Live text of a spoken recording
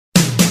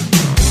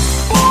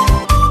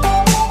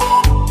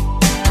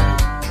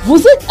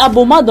Vous êtes à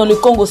Boma dans le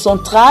Congo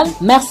central.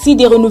 Merci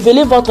de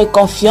renouveler votre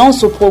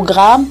confiance au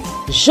programme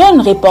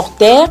Jeunes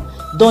Reporters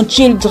dans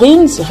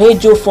Children's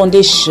Radio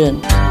Foundation.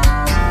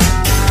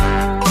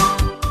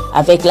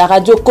 Avec la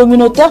radio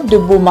communautaire de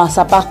Boma,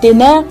 sa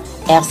partenaire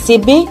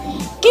RCB,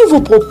 qui vous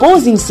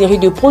propose une série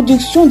de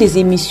productions des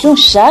émissions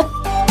chaque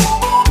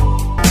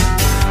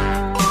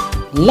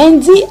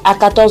lundi à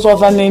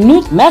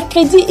 14h20,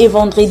 mercredi et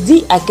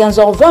vendredi à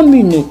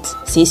 15h20.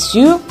 C'est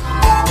sûr.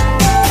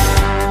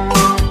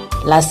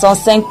 La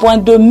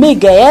 105.2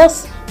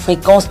 MHz,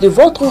 fréquence de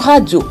votre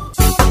radio.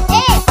 Les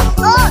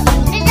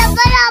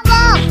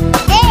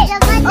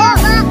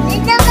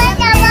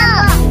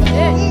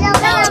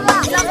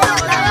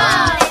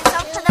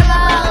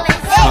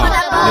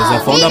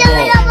enfants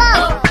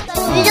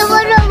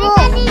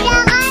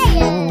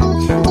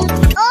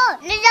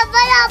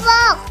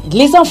d'abord.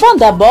 Les enfants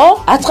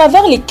d'abord, à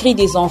travers les cris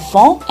des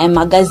enfants, un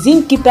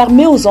magazine qui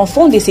permet aux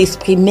enfants de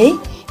s'exprimer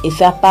et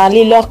faire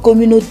parler leur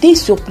communauté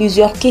sur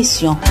plusieurs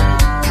questions.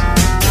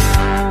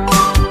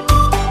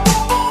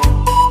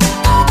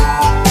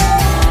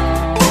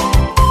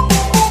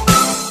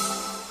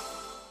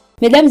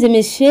 Mesdames et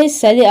messieurs,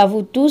 salut à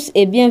vous tous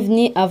et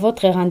bienvenue à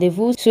votre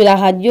rendez-vous sur la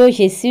radio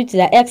Jésus de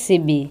la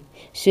RCB.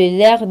 C'est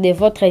l'heure de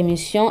votre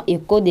émission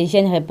Écho des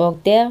jeunes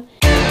reporters.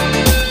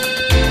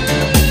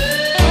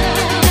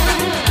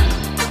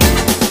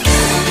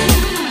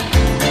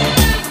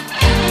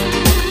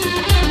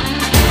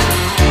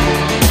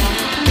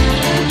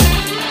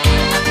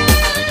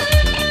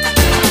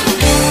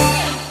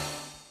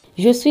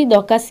 Je suis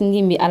Dorcas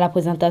Ngimbi à la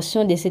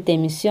présentation de cette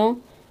émission.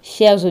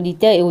 Chers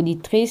auditeurs et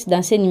auditrices,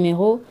 dans ce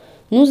numéro,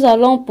 nous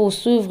allons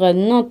poursuivre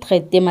notre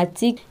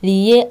thématique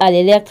liée à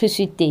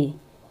l'électricité.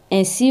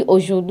 Ainsi,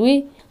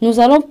 aujourd'hui, nous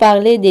allons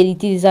parler de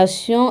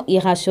l'utilisation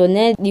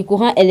irrationnelle du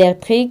courant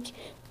électrique,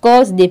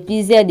 cause de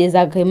plusieurs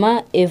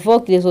désagréments,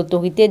 évoquent les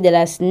autorités de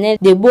la SNEL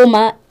de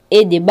Boma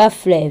et de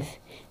Bas-Fleuve.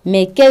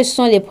 Mais quels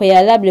sont les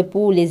préalables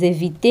pour les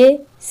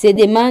éviter, se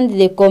demandent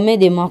les communs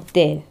des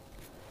mortels.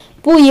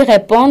 Pour y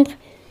répondre,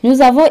 nous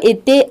avons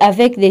été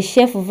avec les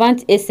chefs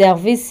vente et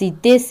services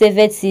cités,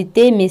 CVET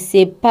cité, M.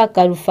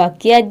 Pakaloufa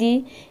qui a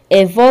dit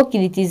évoque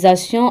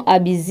l'utilisation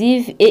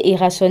abusive et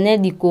irrationnelle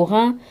du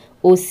courant,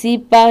 aussi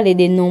parle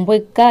de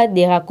nombreux cas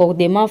de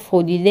raccordements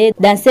frauduleux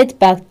dans cette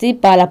partie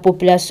par la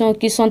population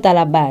qui sont à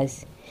la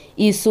base.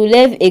 Il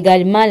soulève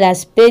également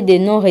l'aspect de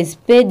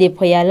non-respect des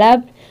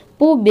préalables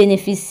pour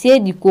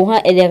bénéficier du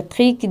courant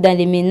électrique dans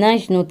les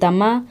ménages,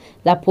 notamment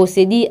la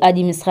procédure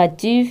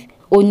administrative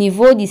au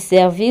niveau du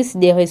service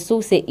des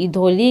ressources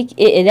hydrauliques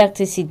et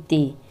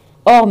électricité.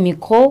 Hors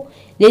micro,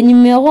 les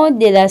numéros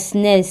de la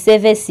SNEL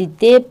CV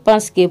cité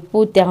pensent que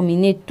pour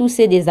terminer tous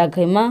ces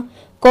désagréments,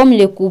 comme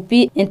les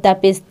coupures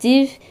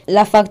intempestives,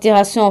 la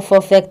facturation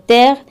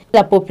forfaitaire,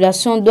 la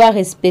population doit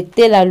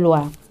respecter la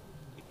loi.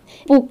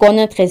 Pour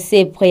connaître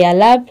ces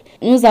préalables,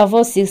 nous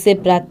avons sur ce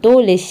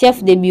plateau les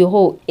chefs de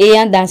bureau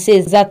ayant dans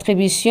ses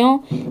attributions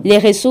les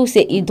ressources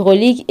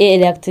hydrauliques et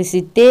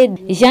électricité,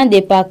 Jean de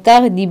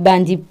Pacard du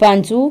Bandi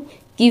Panzou,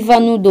 qui va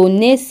nous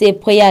donner ses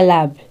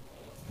préalables.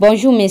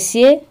 Bonjour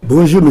messieurs.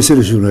 Bonjour monsieur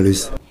le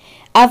journaliste.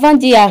 Avant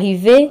d'y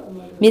arriver,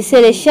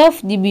 messieurs les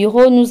chefs du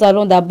bureau, nous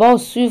allons d'abord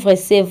suivre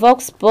ces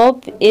vox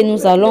pop et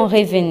nous allons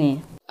revenir.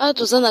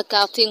 Toza na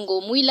quartier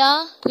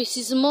Ngomwila,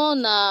 précisément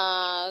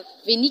na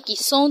Veni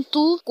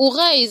Kisantu,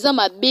 courant eza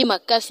mabe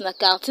makasi na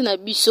quartier na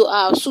biso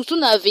surtout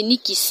na Veni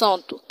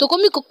Kisantu.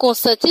 Tokomi ko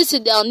constater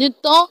ces derniers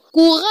temps,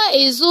 courant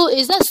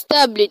eza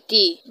stable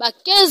te. Ba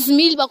 15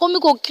 000, ba komi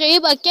ko créer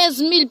ba 15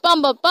 000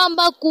 pamba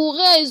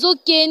courant ezo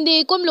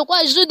kende comme le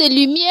quoi jeu de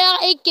lumière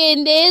et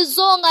kende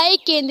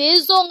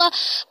zonga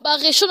ba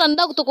réchaud na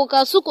ndako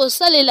tokoka su ko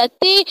salela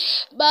te,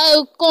 ba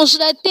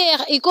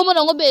congélateur et comme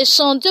nango be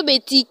chantier be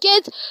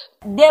étiquette.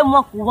 2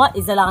 mois courant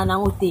ezalaka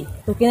nango te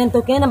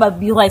tokende na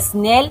babiro ya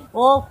SNEL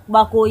o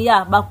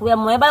bakoya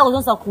moye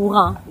bakozonisa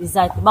courant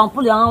ezate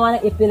bampule yango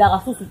wana epelaka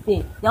susu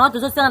te yango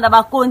tozosenga na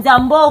bakonzi ya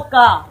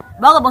mboka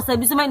bakobonsa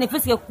biso mai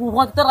nefesi ke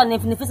courant totoka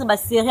nefesi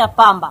basérie ya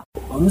pamba.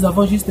 Nous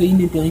avons juste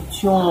une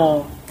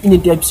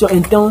interruption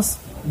intense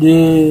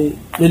de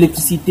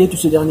l'électricité tout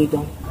ce dernier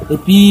temps. Et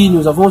puis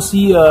nous avons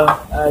aussi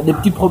des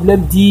petits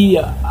problèmes dits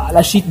à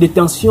la chute de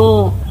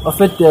tension, en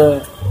fait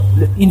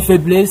une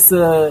faiblesse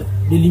de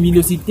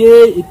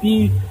luminosité et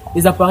puis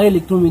les appareils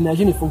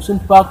électroménagers ne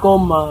fonctionnent pas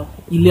comme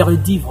il est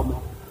redit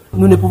vraiment.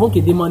 Nous ne pouvons que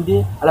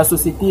demander à la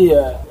Société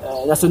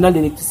nationale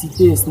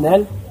d'électricité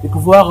SNEL de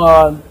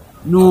pouvoir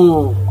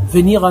nous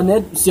venir en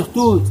aide,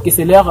 surtout que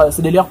c'est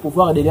de leur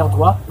pouvoir et de leur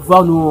droit de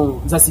pouvoir nous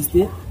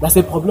assister dans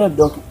ces problèmes.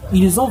 Donc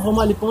ils ont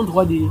vraiment le bon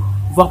droit de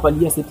pouvoir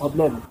pallier à ces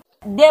problèmes.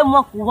 2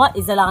 mois courant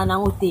ezalaka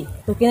nango te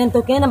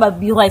tokende na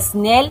babiro ya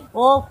SNEL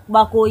o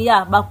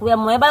bakoya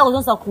moye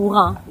bakozonisa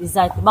courant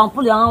ezate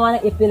bampule yango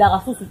wana epelaka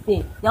susu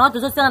te yango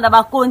tozosenga na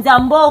bakonzi ya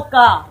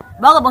mboka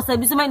bakobonsa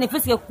biso mai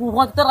nefesi ke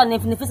courant totoka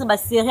nefesi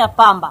basérie ya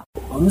pamba.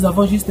 Nous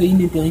avons juste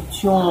une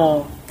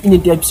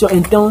interruption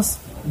intense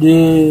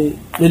de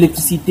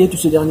l'électricité tout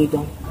ce dernier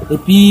temps. Et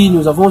puis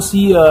nous avons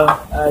aussi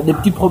des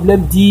petits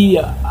problèmes dits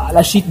à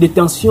la chute de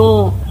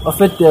tension, en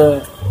fait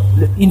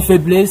une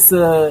faiblesse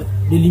de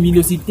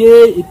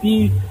luminosité et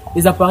puis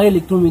les appareils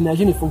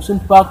électroménagers ne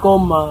fonctionnent pas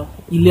comme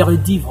il leur est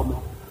dit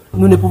vraiment.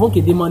 Nous ne pouvons que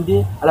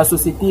demander à la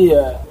Société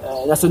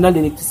nationale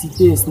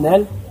d'électricité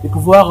SNEL de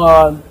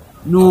pouvoir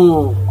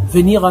nous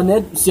venir en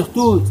aide,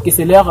 surtout que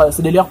c'est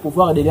de leur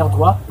pouvoir et de leur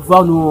droit,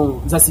 pouvoir nous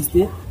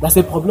assister dans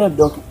ces problèmes.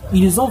 Donc,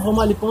 ils ont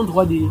vraiment le plein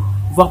droit de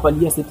pouvoir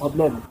pallier à ces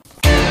problèmes.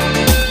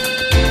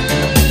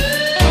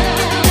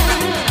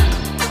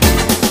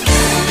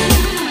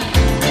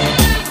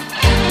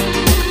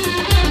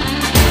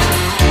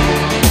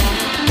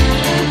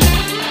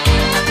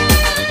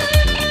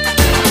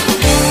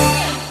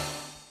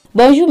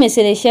 Bonjour,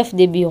 monsieur le chef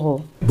de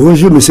bureau.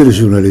 Bonjour, monsieur le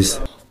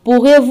journaliste.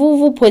 Pourriez-vous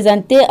vous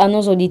présenter à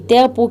nos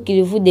auditeurs pour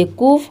qu'ils vous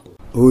découvrent?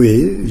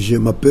 Oui, je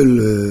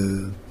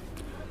m'appelle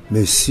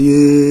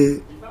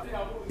monsieur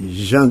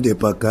Jean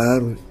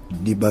Depakar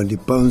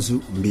Dibandipanzu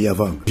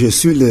Mbiavan. Je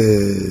suis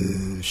le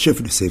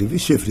chef de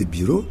service, chef de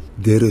bureau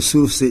des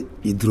ressources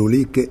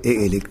hydrauliques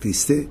et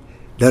électricité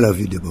dans la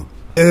ville de Boma.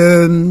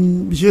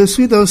 Je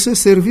suis dans ce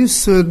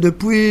service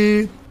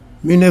depuis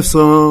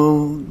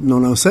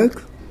 1995.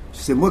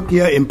 C'est moi qui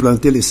ai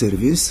implanté le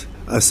service.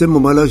 À ce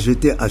moment-là,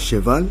 j'étais à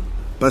cheval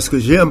parce que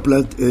j'ai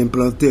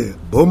implanté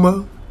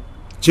Boma,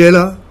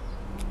 Tchela,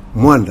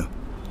 Mwanda.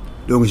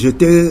 Donc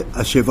j'étais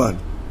à cheval.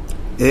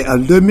 Et en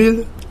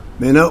 2000,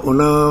 maintenant on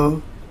a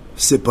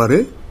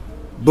séparé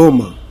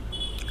Boma,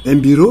 un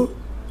bureau,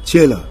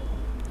 Tchela,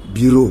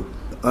 bureau.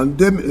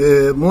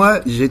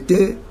 Moi,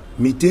 j'étais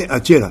muté à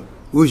Tchela,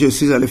 où je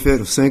suis allé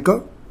faire 5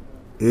 ans.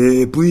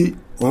 Et puis,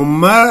 on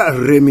m'a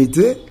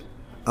remuté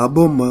à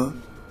Boma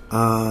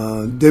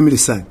en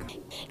 2005.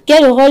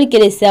 Quel rôle que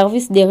les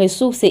services des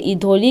ressources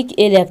hydrauliques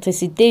et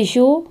l'électricité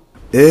jouent?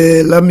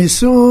 Et la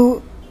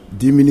mission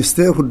du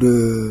ministère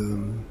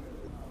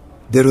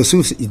des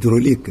ressources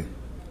hydrauliques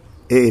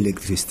et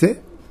électricité,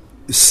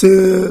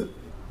 c'est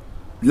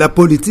la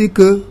politique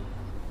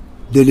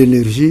de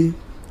l'énergie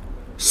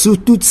sous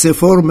toutes ses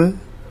formes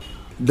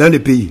dans le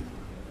pays.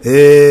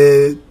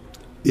 Et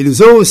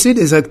ils ont aussi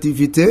des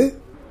activités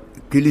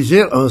qu'ils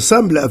gèrent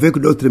ensemble avec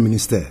d'autres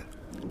ministères.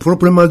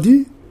 Proprement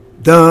dit,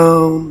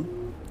 dans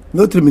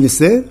notre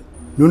ministère,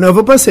 nous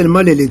n'avons pas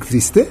seulement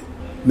l'électricité,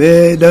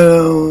 mais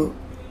dans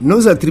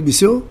nos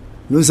attributions,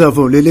 nous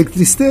avons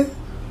l'électricité,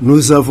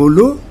 nous avons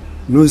l'eau,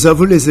 nous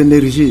avons les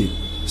énergies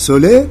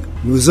solaires,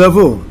 nous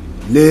avons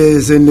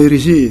les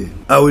énergies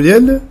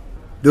éoliennes.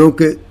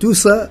 Donc tout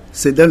ça,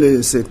 c'est dans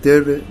le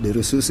secteur des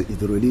ressources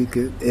hydrauliques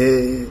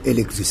et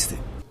électricité.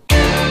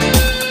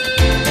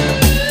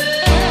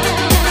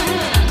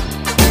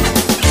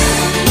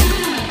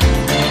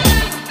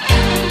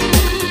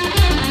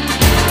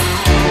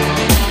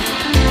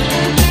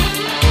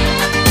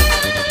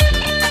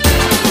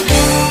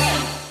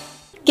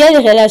 Quelle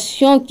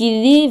relation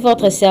qui lie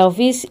votre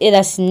service et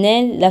la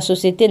SNEL, la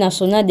Société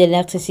nationale de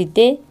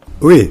l'électricité?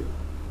 Oui,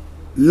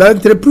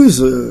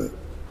 l'entreprise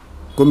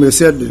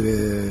commerciale de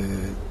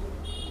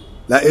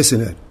la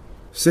SNEL,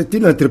 c'est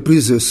une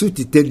entreprise sous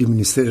tutelle du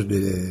ministère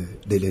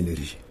de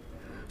l'énergie.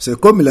 C'est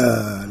comme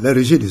la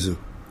régie des eaux.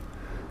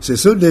 Ce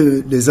sont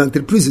des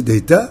entreprises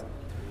d'État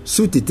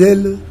sous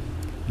tutelle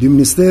du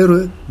ministère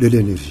de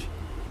l'énergie.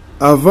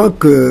 Avant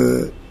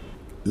que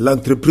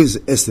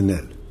l'entreprise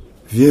SNEL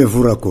vienne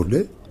vous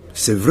raccorder,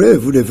 c'est vrai,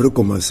 vous devrez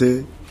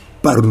commencer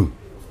par nous.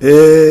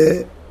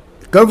 Et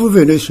quand vous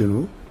venez chez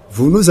nous,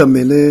 vous nous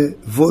amenez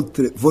vos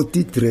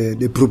titres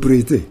de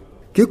propriété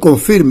qui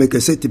confirment que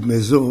cette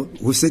maison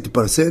ou cette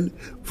parcelle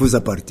vous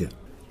appartient.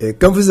 Et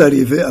quand vous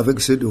arrivez avec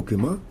ce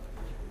document,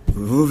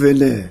 vous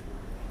venez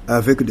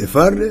avec des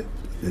fardes,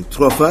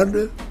 3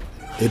 fardes,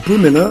 et puis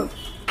maintenant,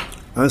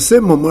 en ce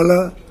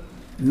moment-là,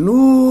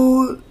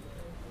 nous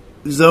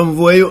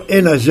envoyons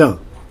un agent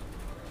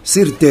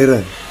sur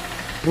terrain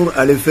pour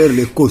aller faire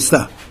le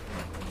constat.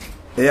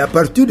 Et à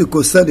partir du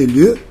constat des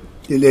lieux,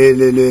 les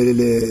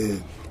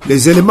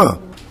éléments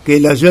que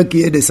l'agent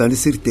qui est descendu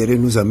sur terrain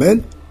nous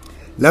amène,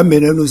 là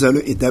maintenant nous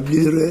allons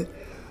établir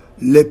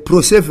le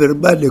procès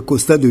verbal de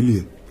constat de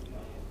lieu.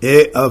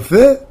 Et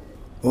enfin,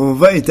 on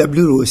va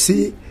établir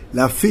aussi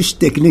la fiche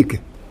technique.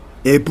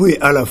 Et puis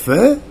à la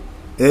fin,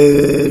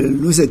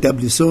 nous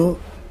établissons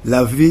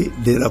l'avis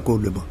de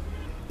raccordement.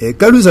 Et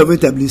quand nous avons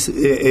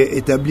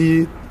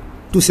établi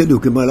tous ces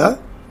documents-là,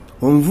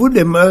 on vous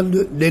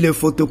demande de les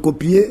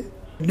photocopier,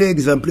 des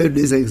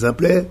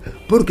exemplaires,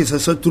 pour que ce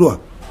soit 3.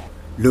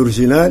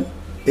 L'original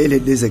et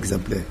les 2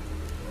 exemplaires.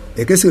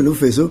 Et qu'est-ce que nous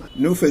faisons?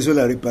 Nous faisons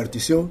la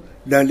répartition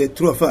dans les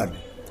 3 fardes.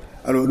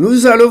 Alors,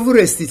 nous allons vous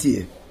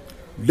restituer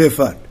 2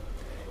 fardes.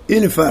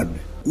 Une farde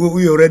où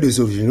il y aurait des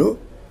originaux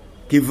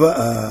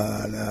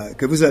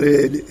que vous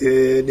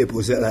allez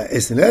déposer à la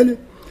SNL.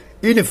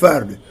 Une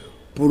farde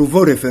pour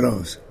vos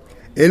références.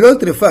 Et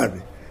l'autre farde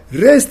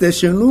reste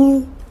chez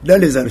nous dans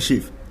les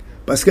archives.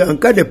 Parce qu'en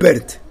cas de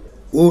perte,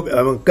 ou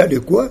en cas de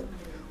quoi,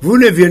 vous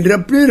ne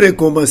viendrez plus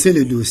recommencer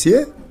le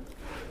dossier,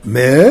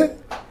 mais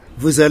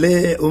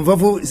on va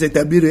vous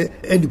établir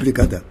un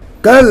duplicata.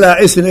 Quand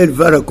la SNL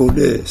va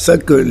raccorder sans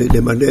que les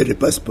demandeurs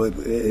passent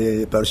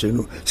par chez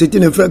nous, c'est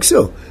une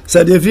infraction.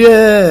 Ça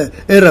devient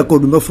un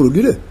raccordement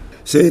frauduleux.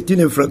 C'est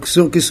une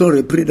infraction qui sont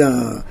repris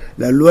dans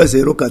la loi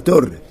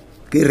 014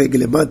 qui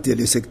réglemente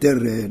le secteur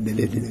de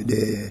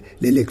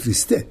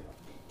l'électricité.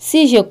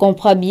 Si je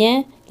comprends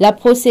bien, la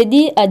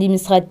procédure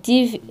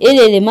administrative est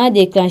l'élément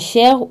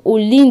déclencheur ou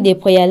ligne de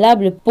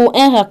préalable pour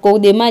un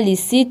raccordement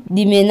licite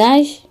du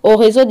ménage au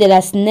réseau de la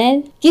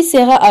SNEL qui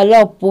sera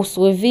alors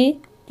poursuivi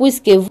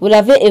puisque vous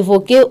l'avez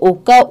évoqué au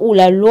cas où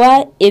la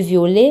loi est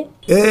violée.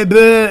 Eh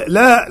bien,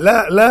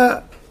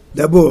 là,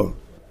 d'abord,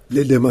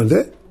 les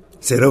demandeurs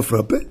seront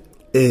frappés.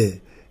 Et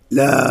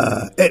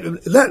là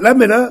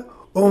maintenant,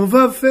 on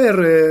va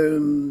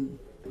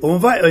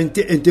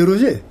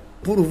interroger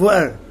pour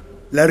voir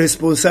la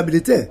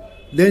responsabilité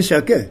d'un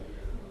chacun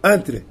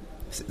entre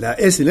la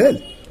SNL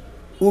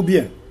ou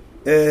bien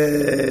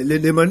les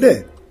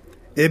demandeurs.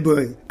 Et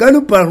bien, quand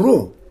nous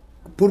parlons,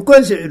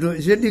 pourquoi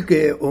je dis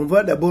qu'on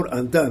va d'abord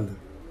entendre?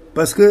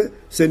 Parce que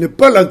ce n'est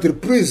pas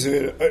l'entreprise,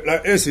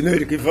 la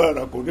SNL qui va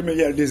raccorder, mais il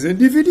y a des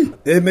individus.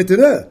 Et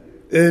maintenant,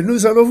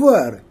 nous allons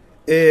voir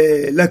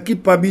la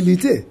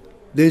culpabilité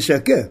de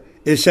chacun.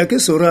 Et chacun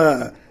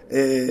saura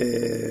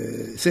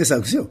ses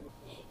sanctions.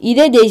 Il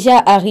est déjà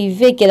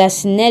arrivé que la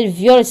SNEL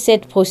viole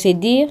cette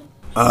procédure?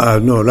 Ah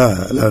non,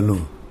 là non.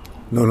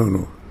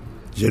 Non.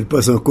 Je ne l'ai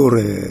pas encore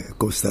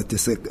constaté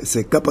ce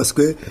cas parce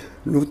que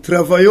nous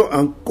travaillons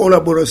en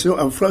collaboration,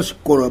 en franche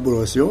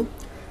collaboration,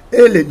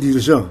 et les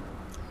dirigeants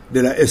de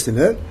la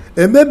SNL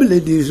et même les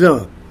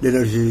dirigeants de la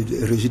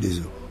régie des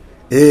eaux.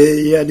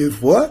 Et il y a des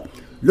fois,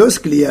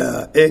 lorsqu'il y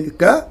a un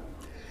cas,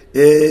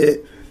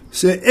 et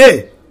c'est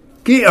eux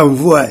qui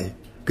envoient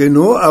que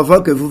nous,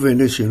 avant que vous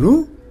veniez chez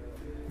nous,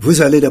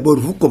 vous allez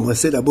vous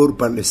commencez d'abord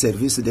par le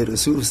service des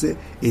ressources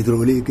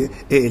hydrauliques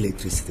et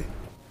électricité.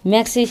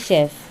 Merci,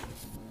 chef.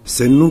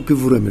 C'est nous qui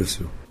vous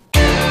remercions.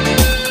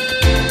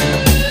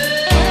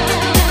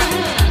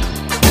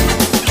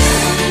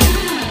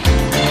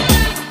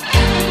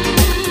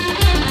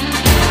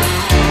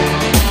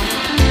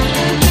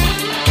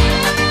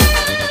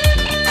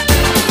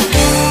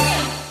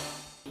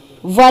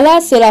 Voilà,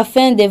 c'est la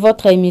fin de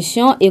votre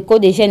émission Écho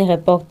des jeunes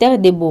reporters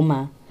de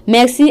Boma.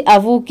 Merci à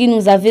vous qui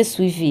nous avez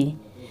suivis.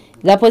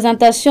 La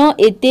présentation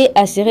était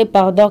assurée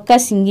par Dorcas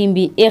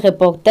Singimbi et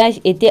reportage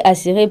était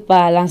assuré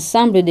par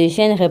l'ensemble des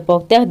jeunes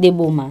reporters de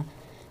Boma.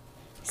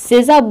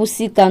 César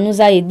Boussika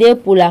nous a aidés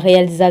pour la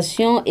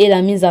réalisation et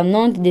la mise en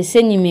onde de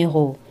ces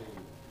numéros.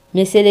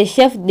 Monsieur le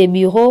chef de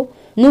bureau,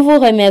 nous vous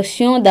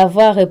remercions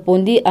d'avoir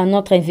répondu à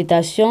notre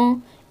invitation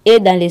et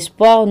dans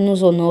l'espoir de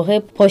nous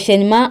honorer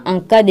prochainement en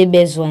cas de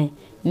besoin.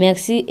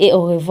 Merci et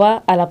au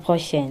revoir, à la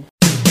prochaine.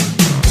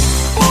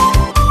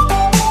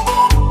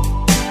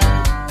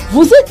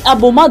 Vous êtes à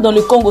Boma dans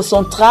le Congo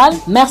central.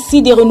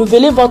 Merci de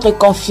renouveler votre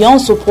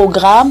confiance au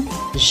programme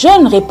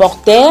Jeunes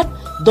Reporters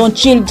dans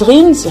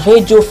Children's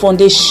Radio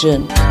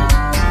Foundation.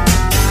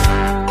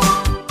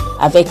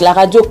 Avec la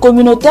radio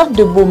communautaire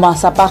de Boma,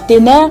 sa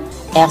partenaire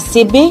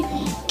RCB,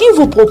 qui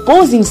vous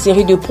propose une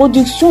série de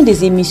productions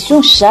des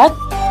émissions chaque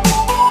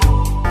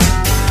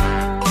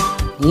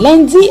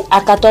lundi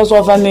à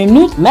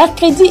 14h20,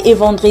 mercredi et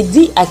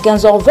vendredi à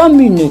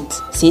 15h20.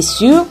 C'est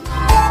sûr.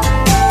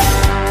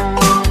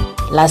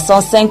 La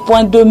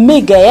 105.2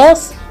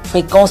 MHz,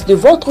 fréquence de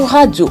votre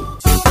radio.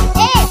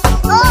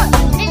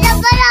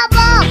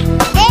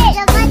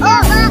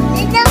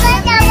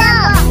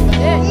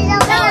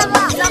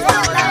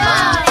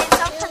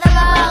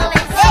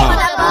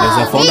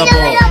 Les enfants d'abord.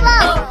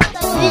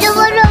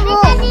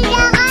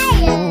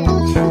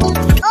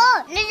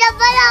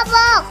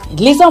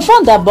 Les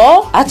enfants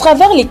d'abord, à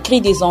travers les cris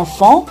des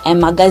enfants, un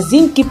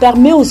magazine qui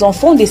permet aux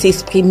enfants de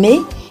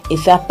s'exprimer et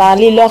faire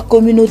parler leur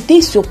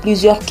communauté sur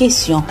plusieurs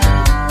questions.